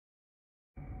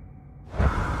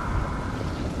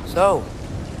So,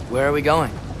 where are we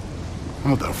going?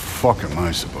 How the fuck am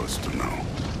I supposed to know?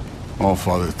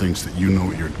 Allfather thinks that you know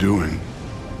what you're doing,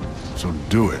 so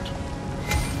do it.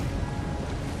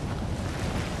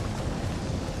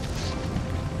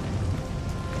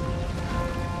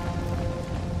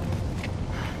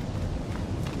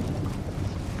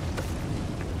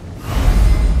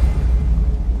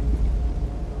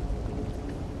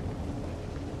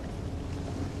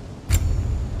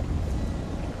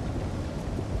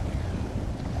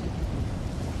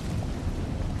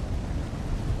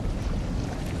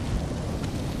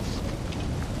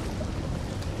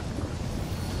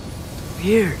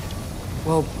 Weird.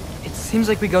 Well, it seems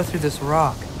like we go through this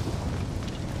rock.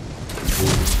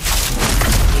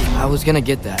 I was gonna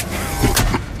get that.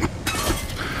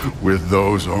 With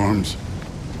those arms?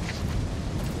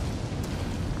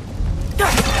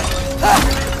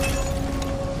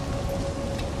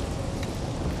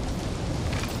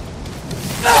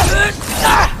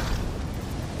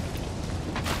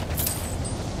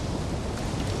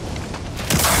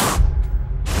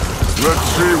 Let's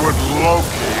see what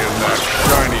Loki in that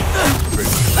shiny toothpick.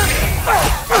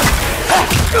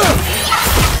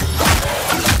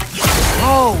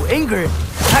 Oh, Ingrid!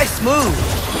 Nice move!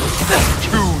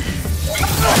 Too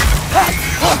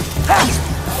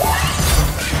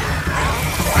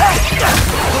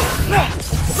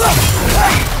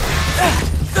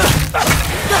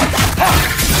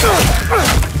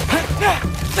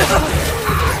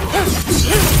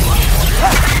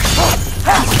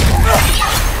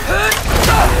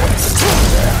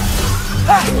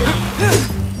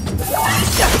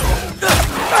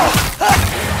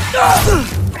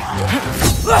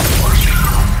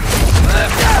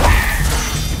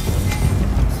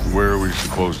Where are we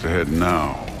supposed to head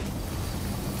now?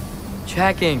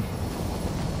 Checking.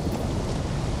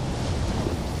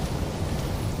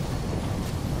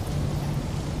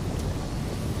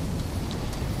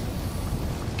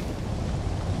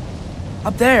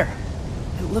 Up there!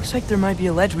 It looks like there might be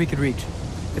a ledge we could reach.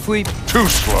 If we... Too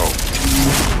slow.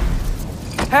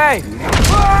 Hey!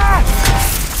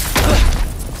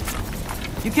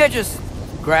 You can't just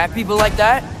grab people like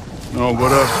that. No,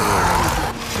 what else are they gonna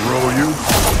do? Throw you?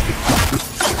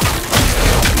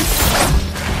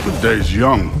 The day's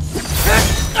young.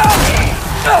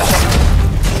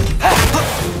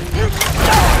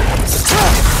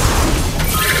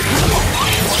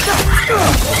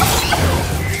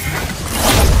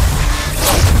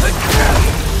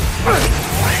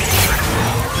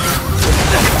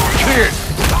 Kid!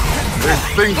 There's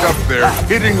things up there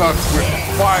hitting us with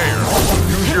fire.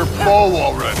 Use your bow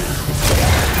already.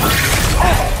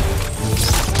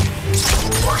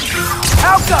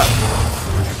 Alka!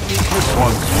 This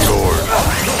one's yours.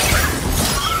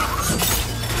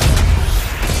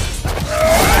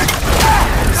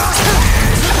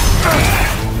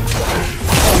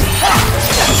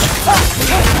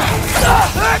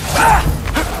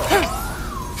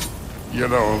 You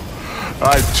know,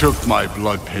 I took my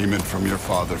blood payment from your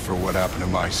father for what happened to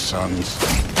my sons.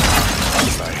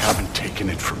 But I haven't taken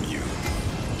it from you.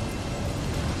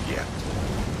 Yet.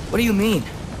 What do you mean?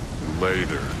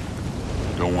 Later.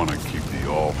 Don't want to keep the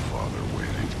Allfather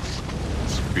waiting.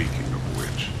 Speaking of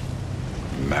which,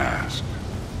 mask.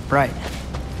 Right.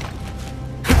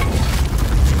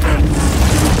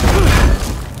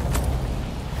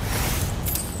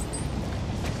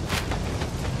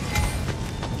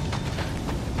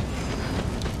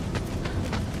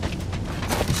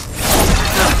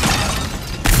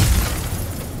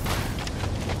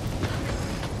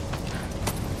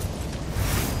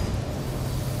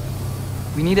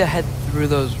 We need to head through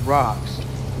those rocks.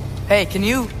 Hey, can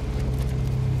you...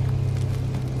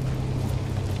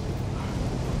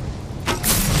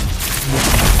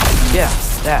 Yeah,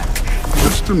 that.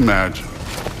 Just imagine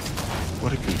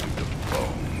what it can do to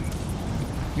bone.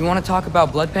 You want to talk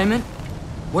about blood payment?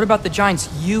 What about the giants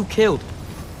you killed?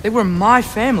 They were my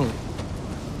family.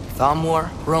 Thamor,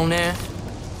 Ronair,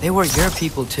 they were your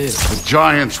people too. The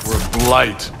giants were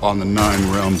blight on the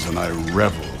Nine Realms, and I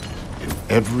reveled in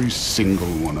every single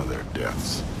one of their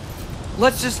deaths.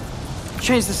 Let's just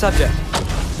change the subject.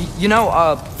 You know,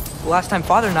 last time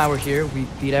Father and I were here, we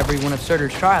beat every one of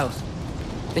Surtur's trials.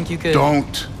 Think you could...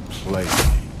 Don't play me.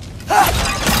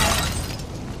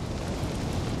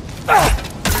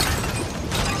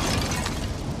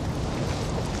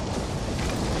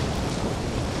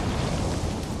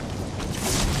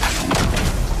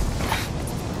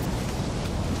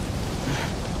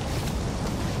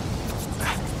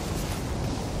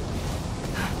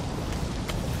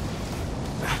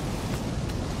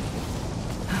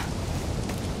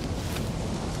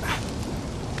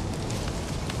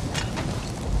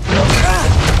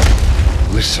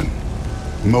 Listen,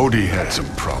 Modi had some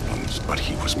problems, but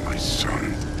he was my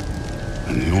son.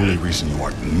 And the only reason you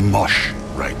aren't mush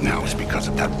right now is because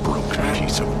of that broken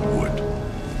piece of wood.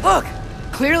 Look!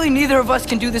 Clearly neither of us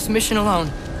can do this mission alone.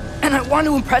 And I want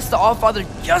to impress the Allfather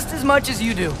just as much as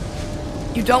you do.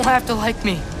 You don't have to like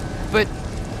me, but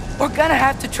we're gonna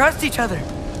have to trust each other.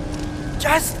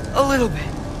 Just a little bit.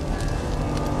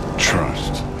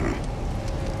 Trust.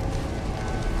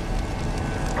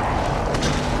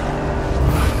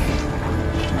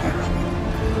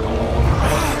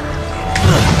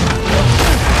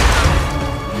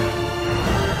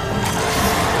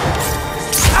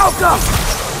 Alka!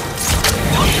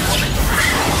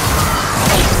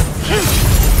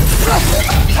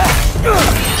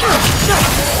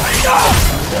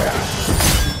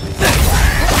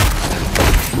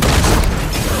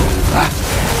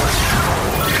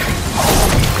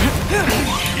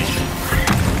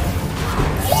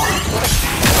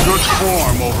 Good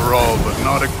form overall, but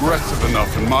not aggressive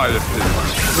enough in my opinion.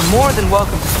 You're more than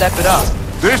welcome to step it up.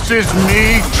 This is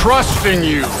me trusting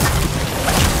you.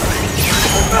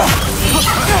 You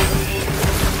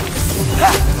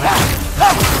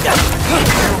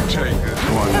take this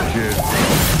one, kid.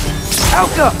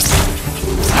 Alka!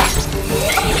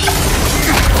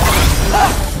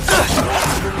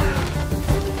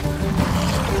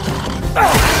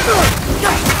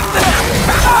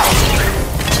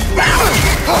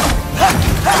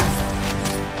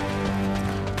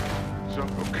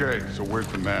 So where'd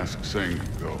the mask saying to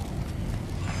go?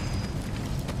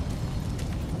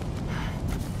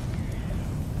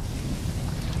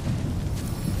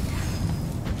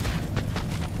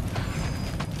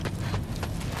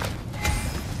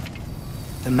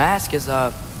 The mask is,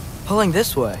 pulling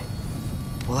this way.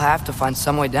 We'll have to find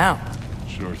some way down.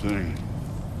 Sure thing.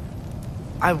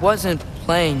 I wasn't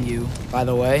playing you, by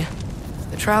the way.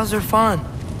 The trials are fun.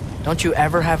 Don't you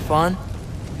ever have fun?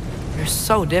 You're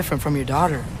so different from your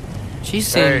daughter. She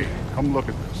seemed... Hey, come look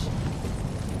at this.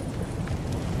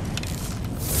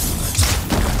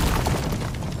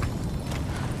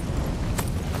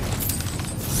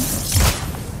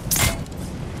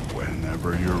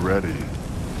 Whenever you're ready.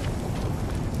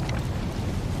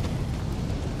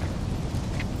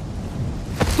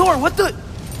 Thor, what the...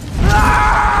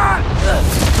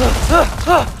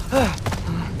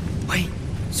 Wait,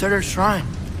 Surtur's shrine.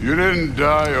 You didn't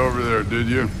die over there, did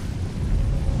you?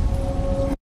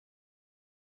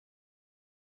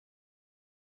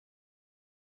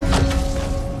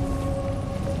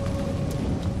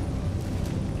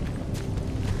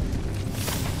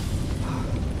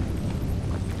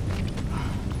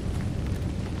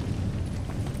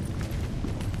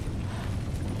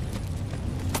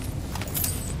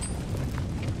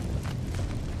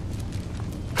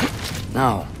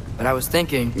 No, but I was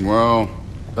thinking... Well,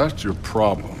 that's your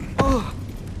problem.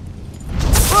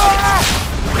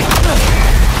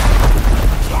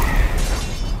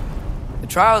 The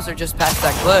trials are just past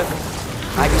that cliff.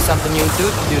 Might be something you and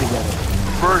Dude can do together.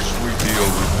 First, we deal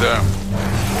with them.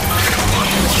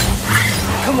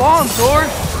 Come on, Thor!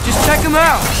 Just check them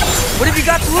out! What have you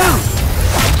got to lose?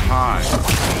 Time.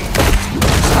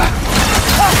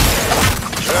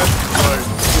 That's right.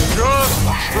 Just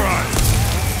try it.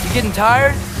 You getting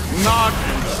tired? Not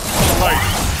in the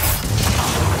slightest.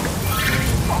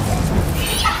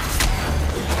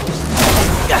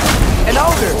 An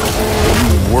ogre!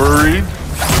 You worried?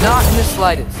 Not in the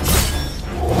slightest.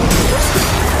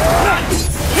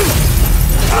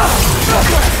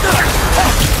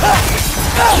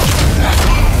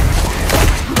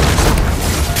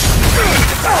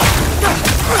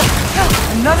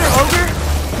 Another ogre?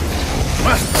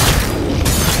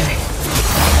 Okay.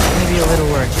 Maybe a little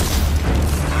work.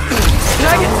 Can I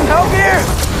get some help here?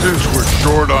 Since we're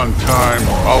short on time,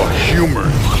 I'll humor you.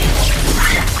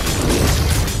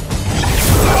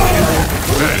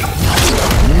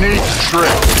 Neat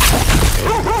trick.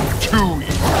 Too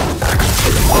easy.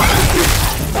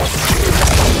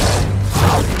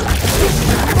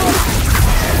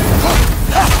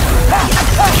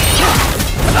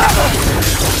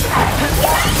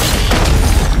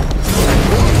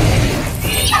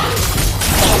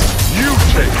 You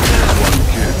take this one,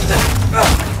 kid.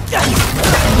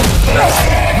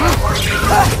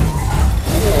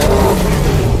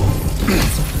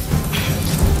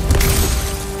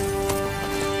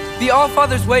 The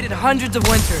Allfather's waited hundreds of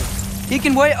winters. He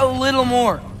can wait a little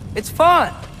more. It's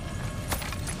fun.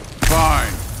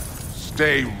 Fine.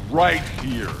 Stay right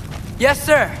here. Yes,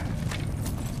 sir.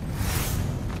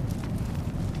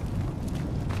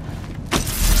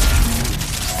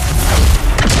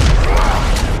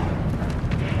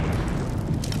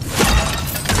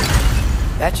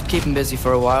 That should keep him busy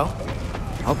for a while.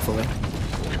 Hopefully.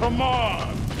 Come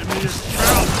on! Give me your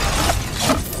shell!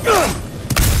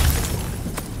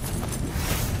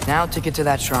 Now to get to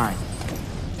that shrine.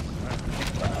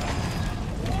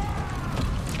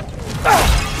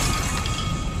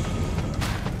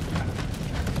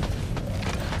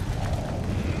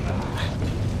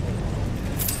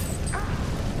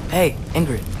 Hey,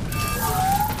 Ingrid.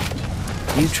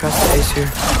 Do you trust Ace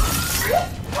here?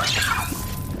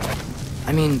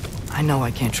 I mean, I know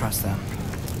I can't trust them.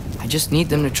 I just need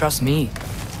them to trust me.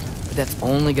 But that's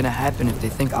only gonna happen if they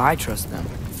think I trust them.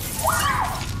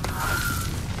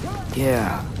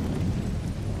 Yeah.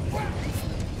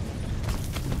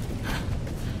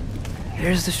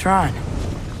 Here's the shrine.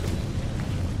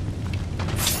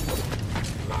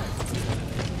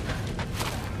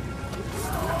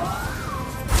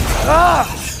 Ah!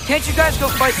 Can't you guys go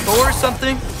fight Thor or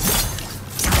something?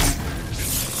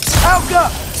 Alka!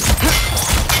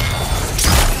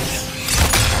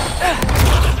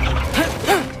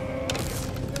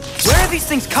 Where are these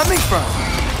things coming from?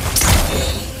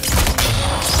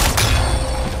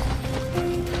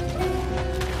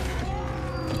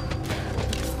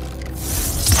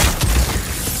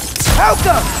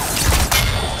 Alka!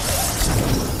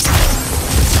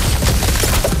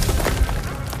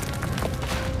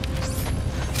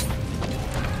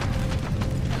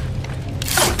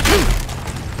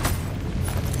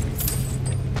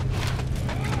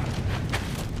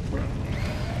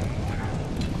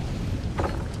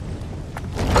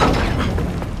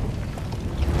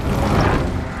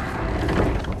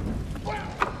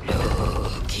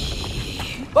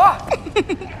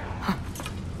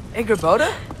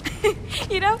 Ingrid?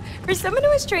 You know, for someone who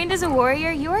was trained as a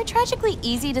warrior, you are tragically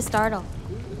easy to startle.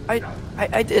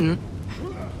 I didn't.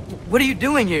 What are you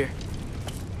doing here?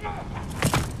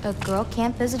 A girl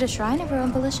can't visit a shrine of her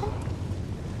own volition?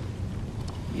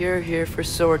 You're here for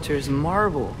Sorter's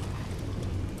marble.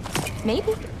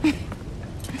 Maybe.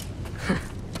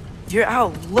 You're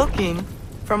out looking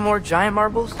for more giant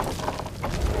marbles?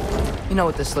 You know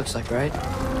what this looks like, right?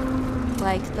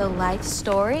 Like the life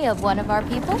story of one of our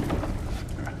people?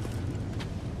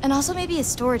 And also maybe a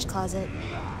storage closet.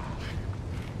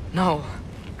 No.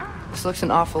 This looks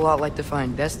an awful lot like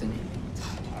Defying Destiny.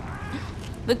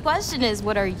 The question is,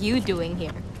 what are you doing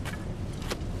here?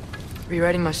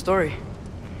 Rewriting my story.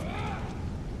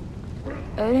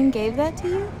 Odin gave that to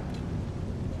you?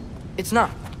 It's not.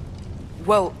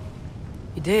 Well,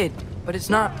 he did, but it's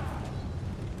not.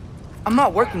 I'm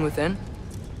not working with him.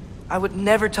 I would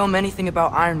never tell him anything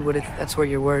about Ironwood if that's what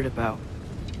you're worried about.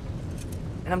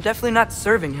 And I'm definitely not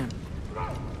serving him.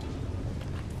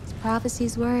 It's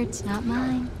prophecy's words, not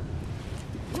mine.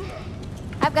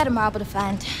 I've got a marble to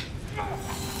find.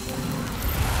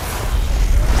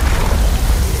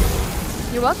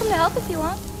 You're welcome to help if you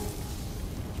want.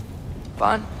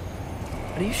 Fine.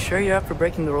 But are you sure you're up for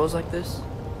breaking the rules like this?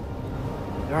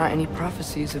 There aren't any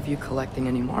prophecies of you collecting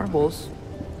any marbles.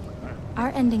 Our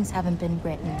endings haven't been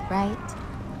written, right?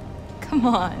 Come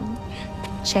on,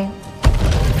 champ.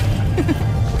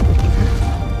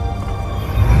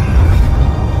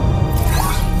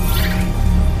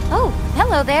 Oh,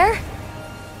 hello there.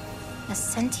 A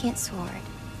sentient sword.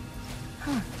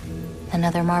 Huh.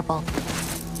 Another marble.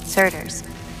 Surtur's.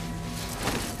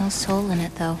 No soul in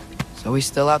it, though. So he's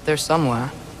still out there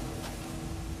somewhere.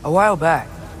 A while back,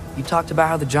 you talked about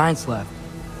how the giants left.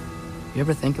 You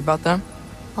ever think about them?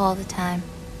 All the time.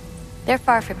 They're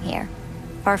far from here.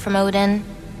 Far from Odin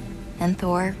and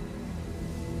Thor.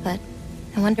 But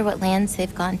I wonder what lands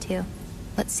they've gone to.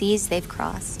 What seas they've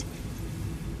crossed.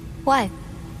 Why?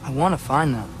 I want to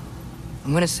find them.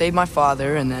 I'm gonna save my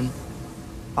father, and then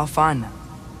I'll find them.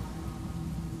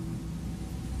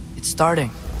 It's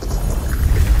starting.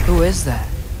 Who is that?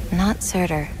 Not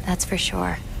Surtur, that's for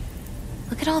sure.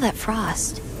 Look at all that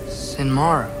frost.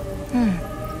 Sinmara.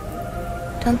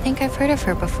 Don't think I've heard of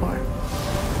her before.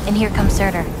 And here comes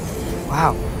Surtur.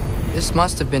 Wow. This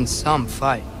must have been some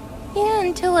fight. Yeah,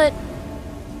 until it...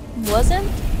 wasn't?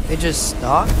 They just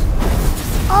stalked?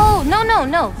 Oh, no.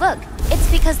 Look, it's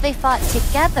because they fought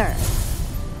together.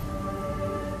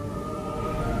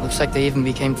 Looks like they even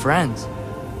became friends.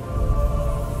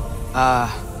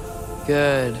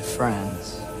 Good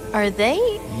friends. Are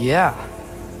they? Yeah,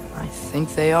 I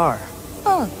think they are.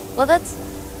 Oh, well that's...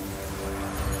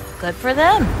 good for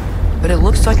them. But it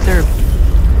looks like their,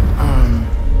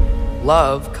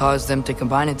 love caused them to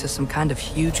combine into some kind of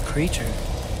huge creature.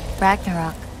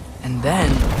 Ragnorok. And then...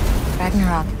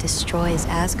 Ragnorok destroys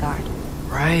Asgard.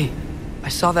 Right. I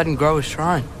saw that in Groa's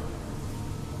shrine.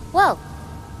 Well,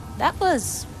 that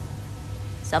was...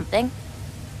 something.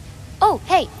 Oh,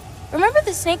 hey, remember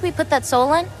the snake we put that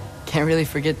soul in? Can't really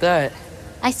forget that.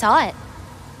 I saw it.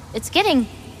 It's getting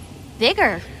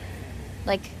bigger.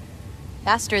 Like,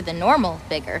 faster than normal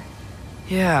bigger.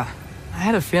 Yeah, I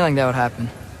had a feeling that would happen.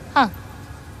 Huh.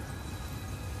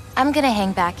 I'm gonna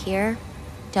hang back here.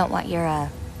 Don't want your,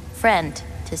 friend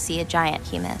to see a giant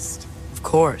he missed. Of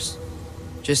course.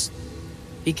 Just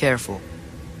be careful.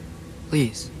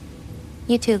 Please.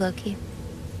 You too, Loki.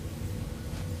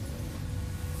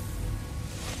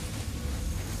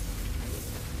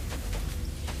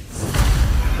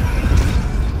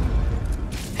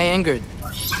 Hey, Ingrid.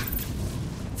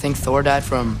 Think Thor died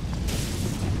from...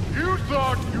 You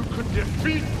thought you could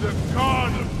defeat the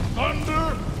god of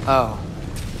thunder? Oh.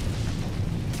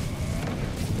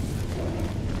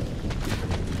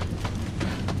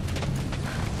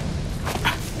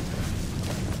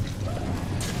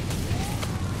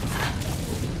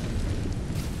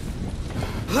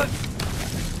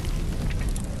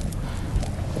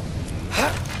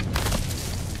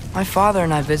 My father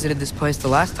and I visited this place the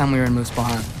last time we were in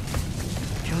Muspelheim.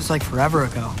 Feels like forever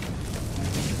ago.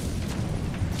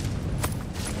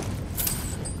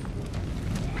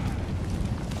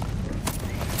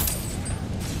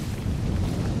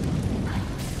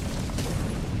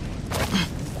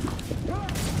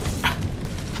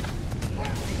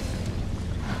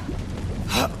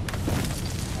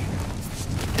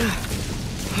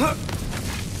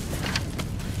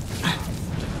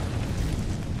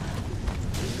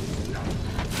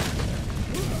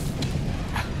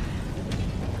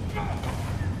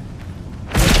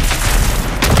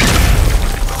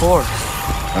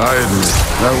 I admit,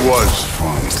 that was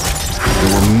fun.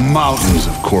 There were mountains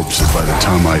of corpses by the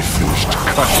time I finished.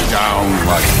 Cut down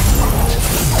like...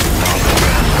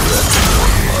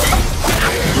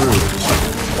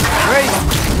 Great!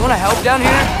 You wanna help down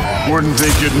here? Wouldn't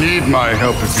think you'd need my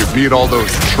help if you beat all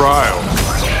those trials.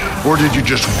 Or did you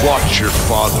just watch your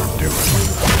father do it?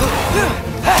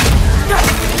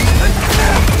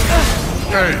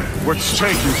 Hey, what's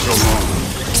taking so long?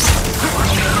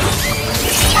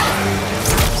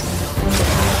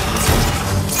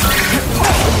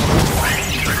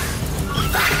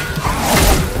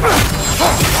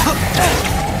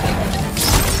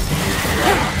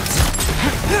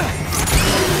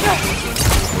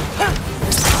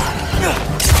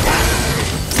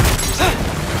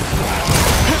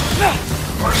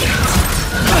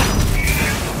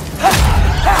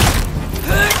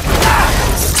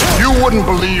 You wouldn't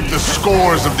believe the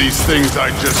scores of these things I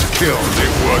just killed. It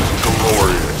was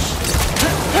glorious.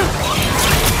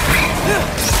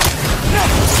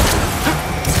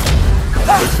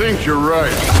 I think you're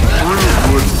right.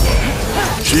 Ruth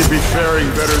would. She'd be faring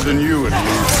better than you, at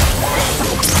least.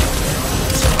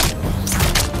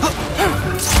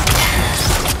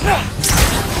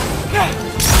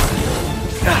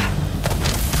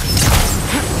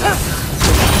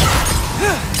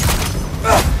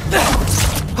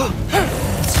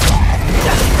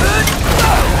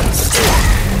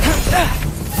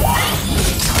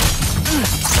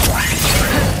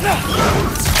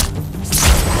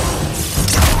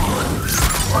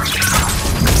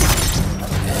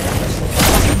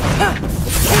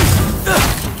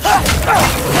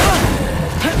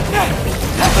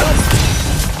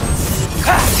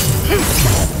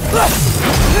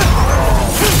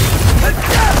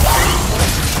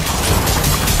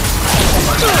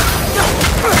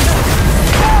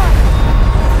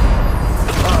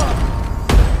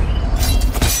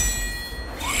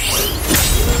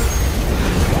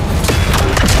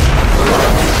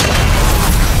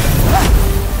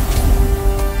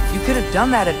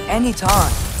 Done that at any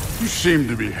time. You seem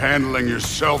to be handling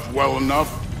yourself well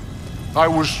enough. I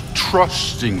was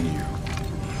trusting you.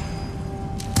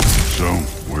 So,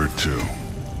 where to?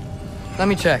 Let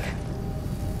me check.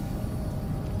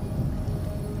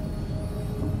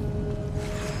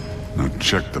 Now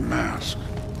check the mask.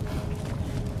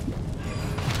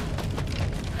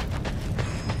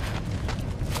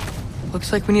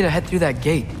 Looks like we need to head through that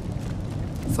gate.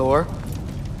 Thor?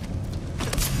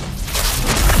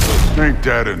 Ain't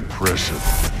that impressive?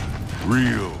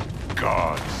 Real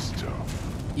god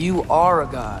stuff. You are a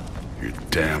god. You're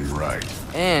damn right.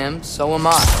 And so am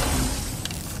I.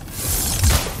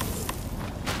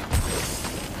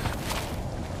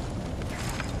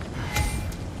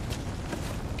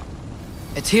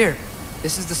 It's here.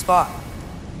 This is the spot.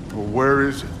 Well, where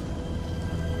is it?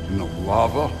 In the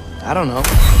lava? I don't know.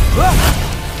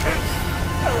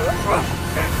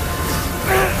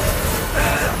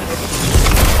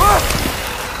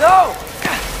 No!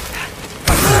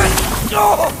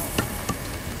 No!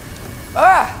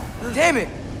 Ah! Damn it!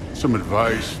 Some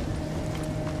advice.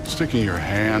 Sticking your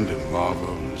hand in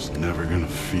lava is never gonna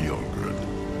feel good.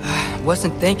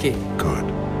 Wasn't thinking. Good.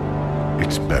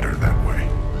 It's better that way.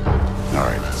 All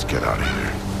right, let's get out of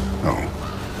here. Oh.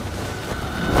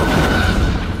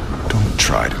 Don't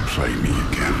try to play me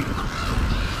again.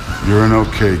 You're an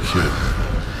okay kid.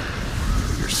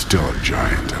 But you're still a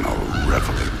giant, and I'll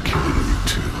revel in killing you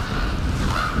too.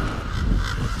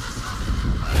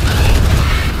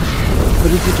 What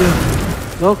did you do?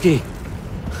 Loki.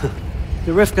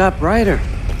 The rift got brighter.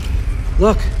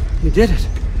 Look, you did it.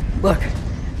 Look,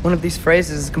 one of these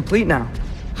phrases is complete now.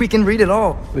 We can read it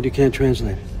all. But you can't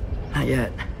translate it. Not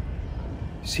yet.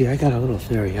 See, I got a little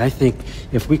theory. I think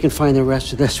if we can find the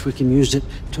rest of this, we can use it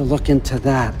to look into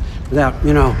that without,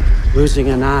 losing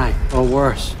an eye or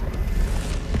worse.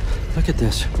 Look at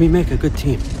this. We make a good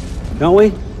team. Don't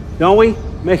we? Don't we?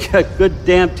 Make a good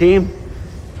damn team?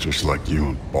 Just like you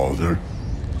and Baldur.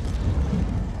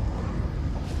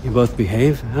 You both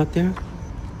behave out there?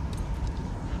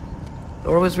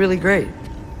 Thor was really great.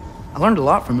 I learned a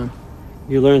lot from him.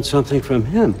 You learned something from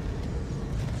him?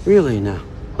 Really now?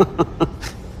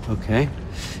 Okay.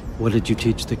 What did you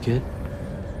teach the kid?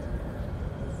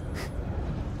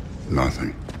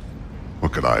 Nothing.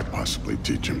 What could I possibly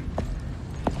teach him?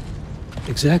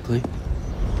 Exactly.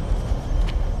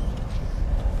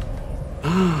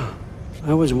 Ah,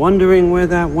 I was wondering where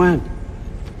that went.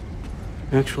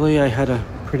 Actually, I had a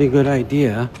pretty good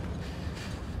idea.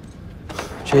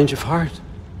 Change of heart.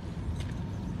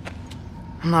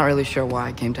 I'm not really sure why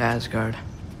I came to Asgard.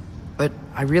 But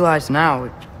I realize now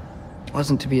it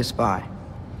wasn't to be a spy.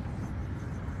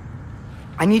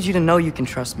 I need you to know you can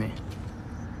trust me.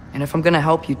 And if I'm gonna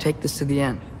help you take this to the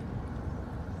end,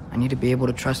 I need to be able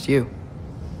to trust you.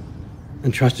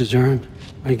 And trust is earned.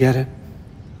 I get it.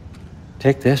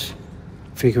 Take this,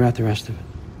 figure out the rest of it.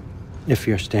 If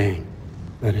you're staying,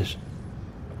 that is.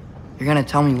 You're gonna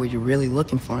tell me what you're really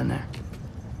looking for in there.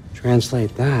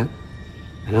 Translate that,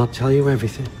 and I'll tell you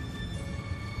everything.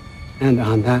 And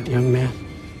on that, young man,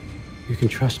 you can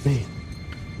trust me.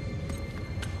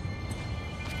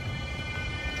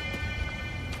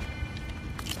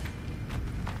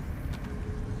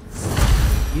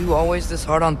 You always this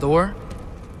hard on Thor?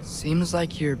 Seems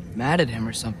like you're mad at him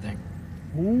or something.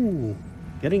 Ooh,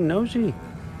 getting nosy,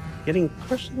 getting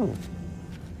personal.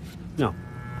 No,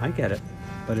 I get it,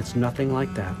 but it's nothing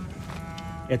like that.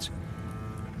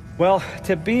 Well,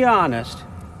 to be honest,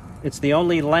 it's the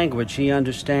only language he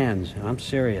understands, and I'm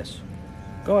serious.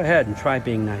 Go ahead and try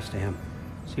being nice to him.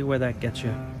 See where that gets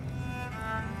you.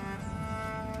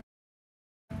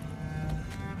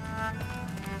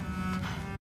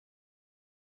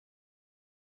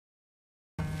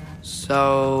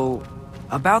 So,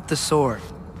 about the sword.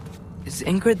 Is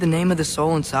Ingrid the name of the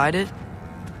soul inside it?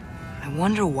 I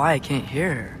wonder why I can't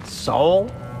hear her. Soul?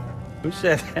 Who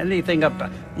said anything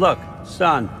about... Look,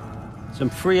 son, some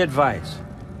free advice.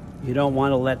 You don't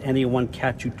want to let anyone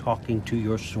catch you talking to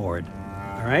your sword.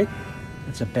 All right?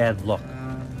 It's a bad look.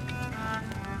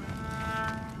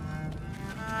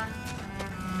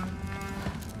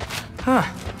 Huh.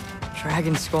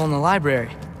 Dragon skull in the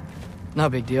library. No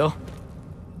big deal.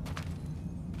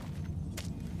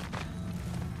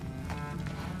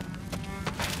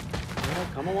 Yeah,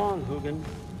 come along, Hugin.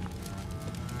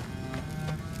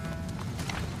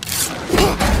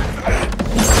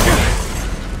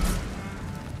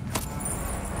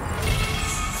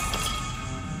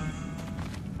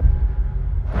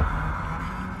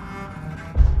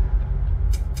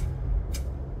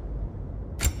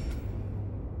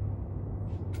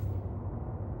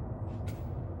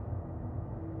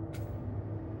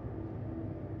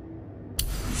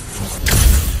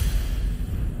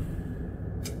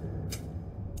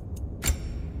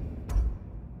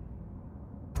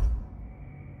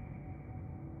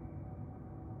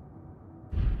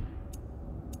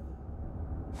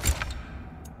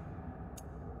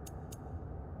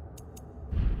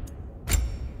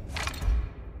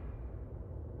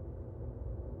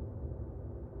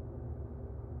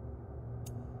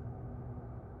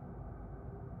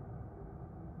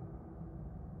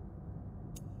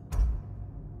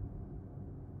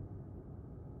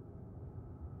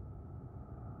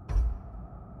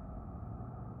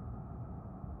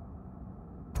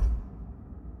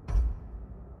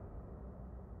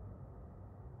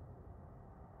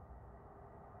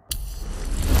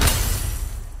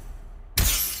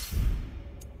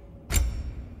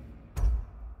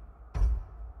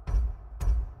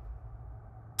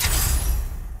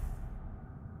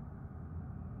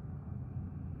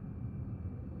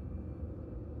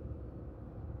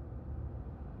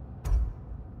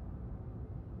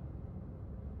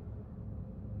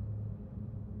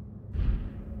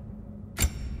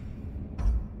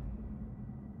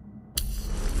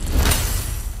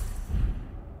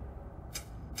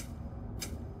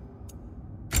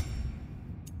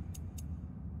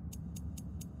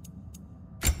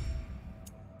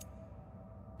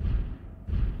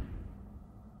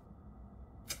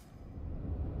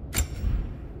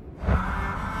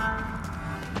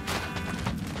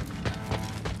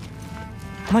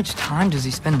 How much time does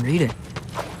he spend reading?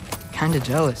 Kinda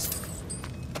jealous.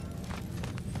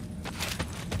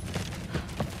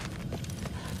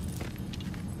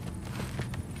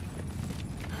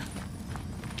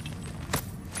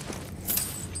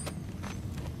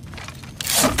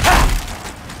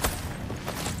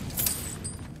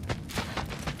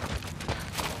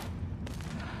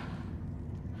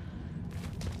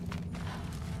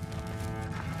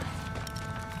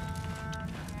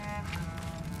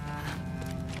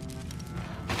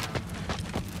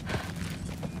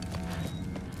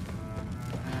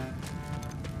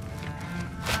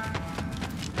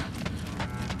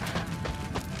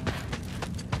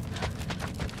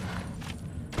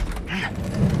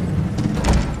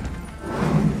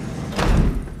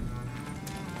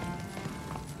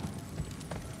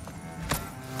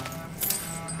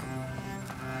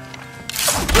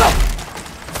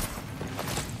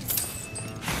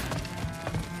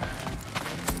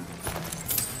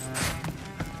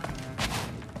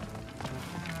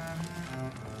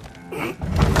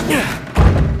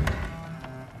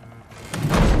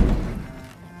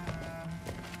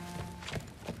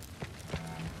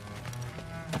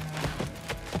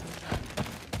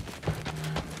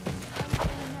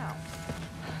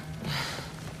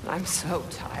 I'm so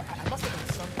tired. I must have done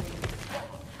something.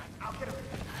 I'll get him.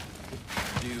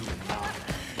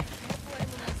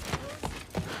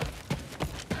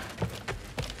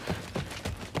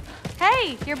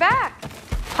 Hey, you're back.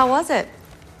 How was it?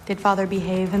 Did Father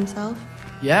behave himself?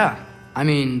 Yeah, I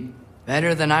mean,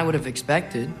 better than I would have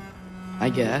expected, I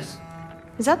guess.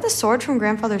 Is that the sword from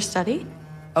Grandfather's study?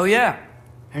 Oh yeah,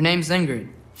 her name's Ingrid.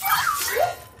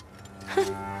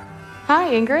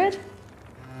 Hi, Ingrid.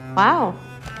 Wow,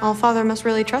 Allfather must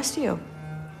really trust you.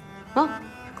 Well,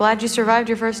 glad you survived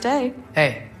your first day.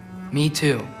 Hey, me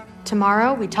too.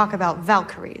 Tomorrow, we talk about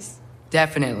Valkyries.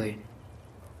 Definitely.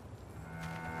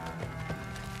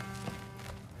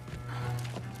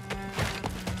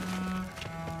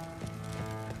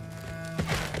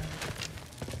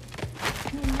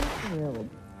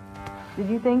 Did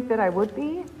you think that I would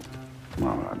be?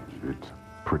 Well, it's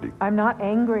pretty... I'm not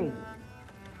angry.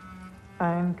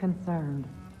 I'm concerned.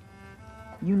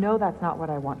 You know that's not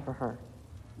what I want for her.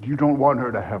 You don't want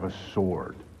her to have a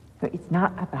sword. But it's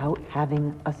not about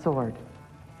having a sword.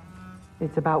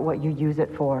 It's about what you use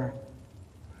it for.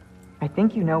 I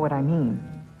think you know what I mean.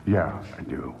 Yeah, I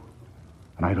do.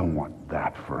 And I don't want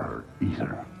that for her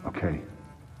either, okay?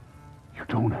 You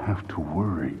don't have to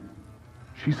worry.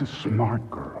 She's a smart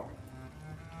girl.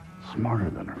 Smarter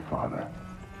than her father.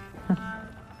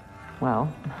 Well,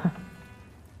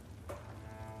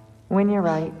 when you're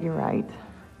right, you're right.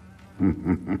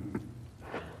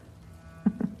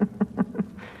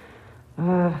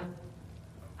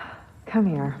 Come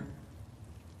here.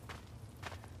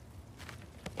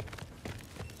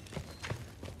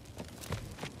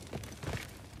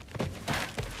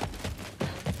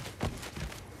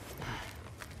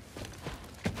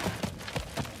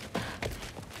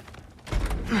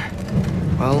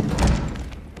 Well,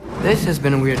 this has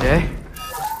been a weird day.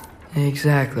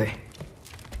 Exactly.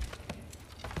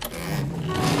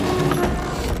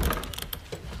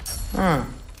 Huh.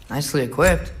 Nicely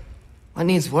equipped. What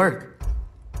needs work?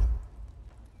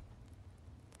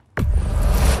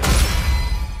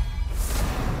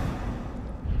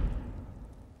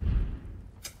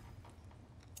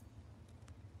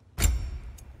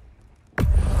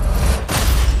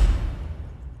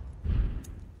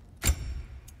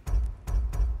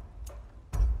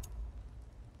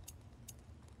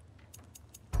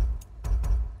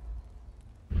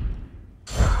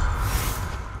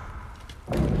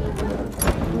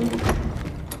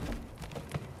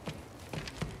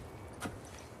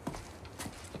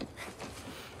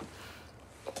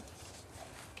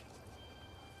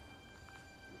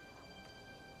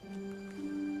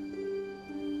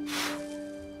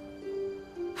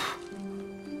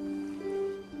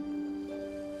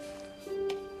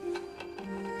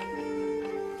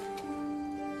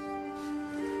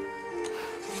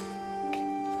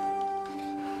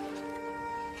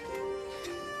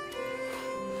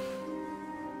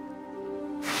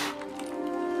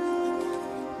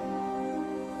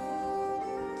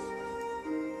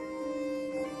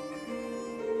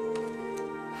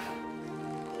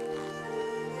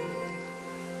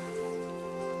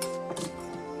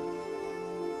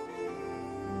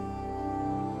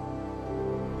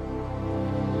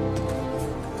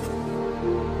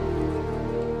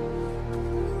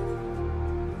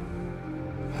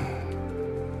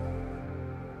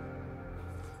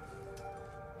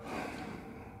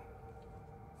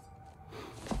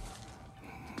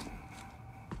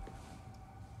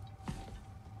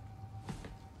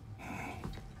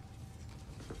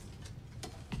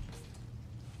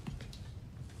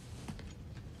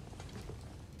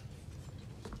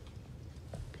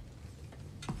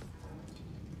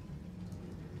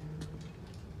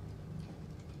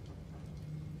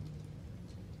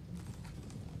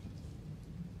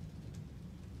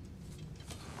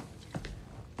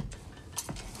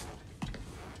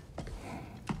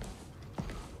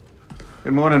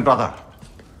 Good morning, brother.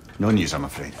 No news, I'm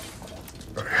afraid.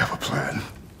 I have a plan.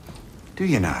 Do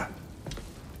you now?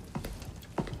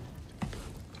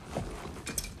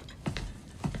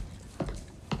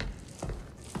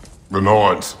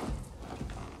 Renards.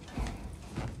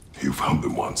 You found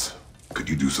them once. Could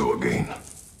you do so again?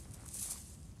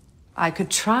 I could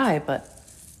try, but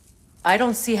I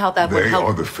don't see how that would They help.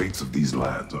 are the fates of these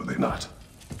lands, are they not?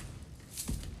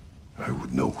 I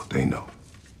would know what they know,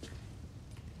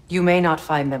 You may not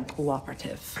find them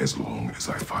cooperative. as long as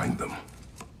I find them.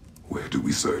 Where do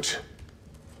we search?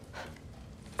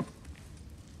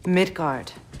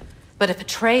 Midgard. But if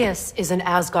Atreus is in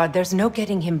Asgard, there's no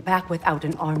getting him back without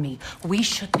an army. We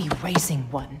should be raising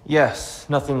one. Yes,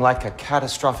 nothing like a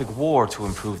catastrophic war to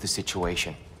improve the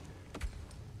situation.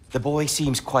 The boy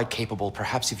seems quite capable,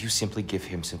 perhaps if you simply give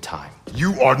him some time.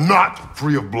 You are not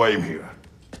free of blame here.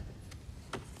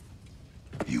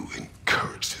 You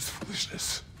encouraged his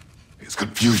foolishness, his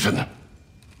confusion.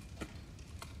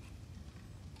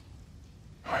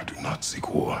 I do not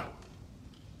seek war.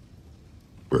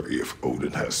 But if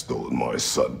Odin has stolen my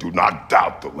son, do not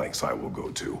doubt the lengths I will go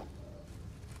to.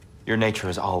 Your nature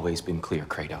has always been clear,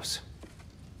 Kratos.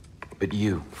 But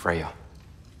you, Freya.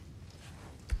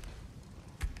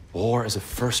 War is a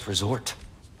first resort.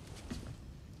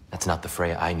 That's not the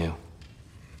Freya I knew.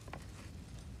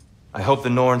 I hope the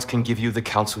Norns can give you the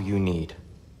counsel you need.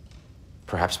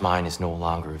 Perhaps mine is no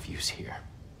longer of use here.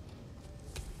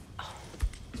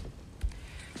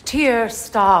 Tyr,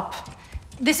 stop.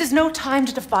 This is no time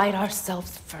to divide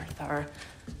ourselves further.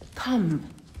 Come,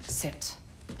 sit,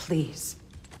 please.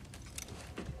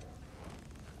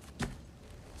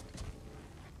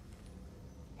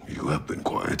 You have been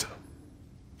quiet.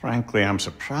 Frankly, I'm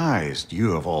surprised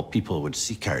you of all people would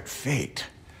seek out fate.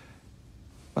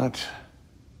 But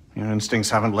your instincts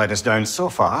haven't let us down so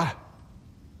far.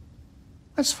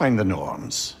 Let's find the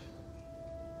Norns.